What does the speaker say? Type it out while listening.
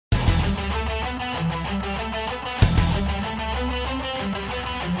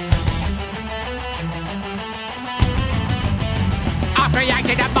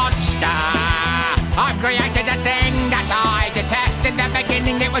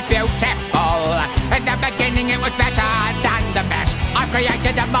beginning it was beautiful. In the beginning it was better than the best. I've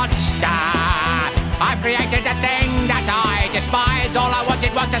created a monster. I've created a thing that I despise. All I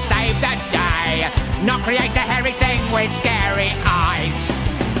wanted was to save the day, not create a hairy thing with scary eyes.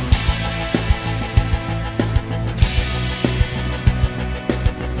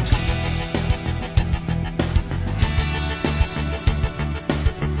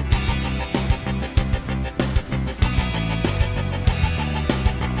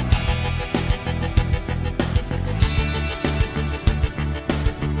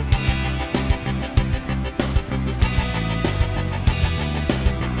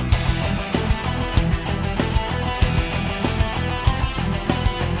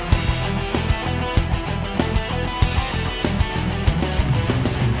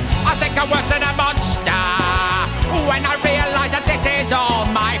 I'm worse than a monster. When I realise that this is all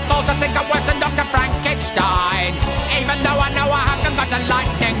my fault, I think I'm worse than Dr. Frankenstein. Even though I know I haven't got a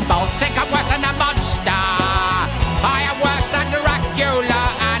lightning bolt, think I'm worse than a monster. I am worse than Dracula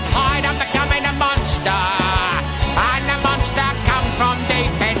and Hyde. I'm becoming a monster, and the monster comes from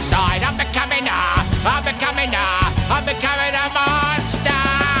deep inside. I'm becoming a monster. I'm becoming a monster.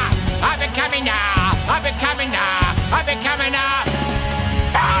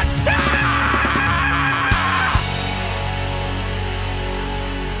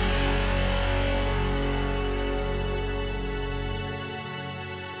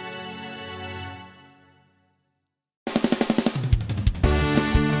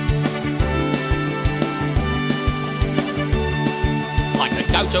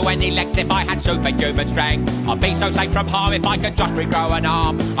 Go to any length if I had superhuman strength. I'd be so safe from harm if I could just regrow an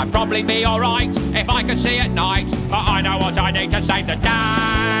arm. I'd probably be alright if I could see at night, but I know what I need to save the day.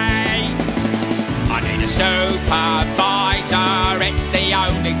 I need a supervisor, it's the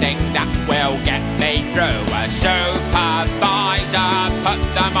only thing that will get me through. A supervisor, put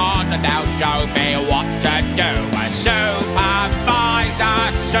them on and they'll show me what to do. A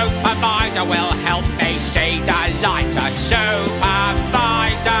supervisor will help me see the light. A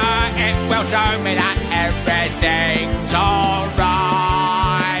supervisor, it will show me that everything's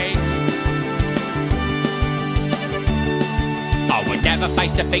alright. I would never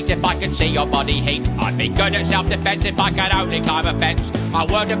face defeat if I could see your body heat. I'd be good at self-defense if I could only climb a fence. I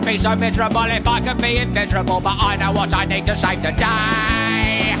wouldn't be so miserable if I could be invisible, but I know what I need to save the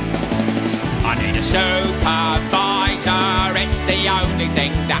day. I need a supervisor, it's the only thing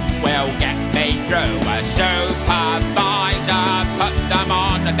that will get me through. A supervisor, put them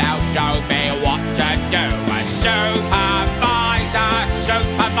on and they'll show me what to do. A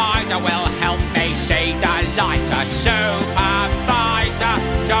supervisor will help me see the light. A supervisor,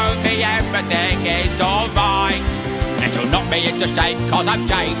 show me everything is alright. It'll knock me into shape cause I'm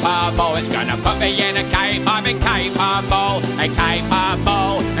capable. It's gonna put me in a cave, I'm incapable.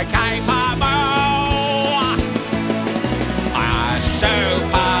 Incapable. A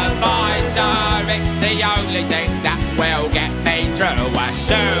supervisor, it's the only thing that will get me through. A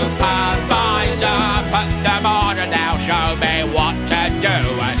supervisor, put them on and they'll show me what to do.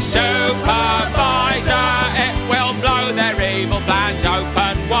 A supervisor, it will blow their evil plans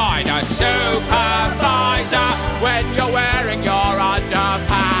open wide. A supervisor, when you're wearing your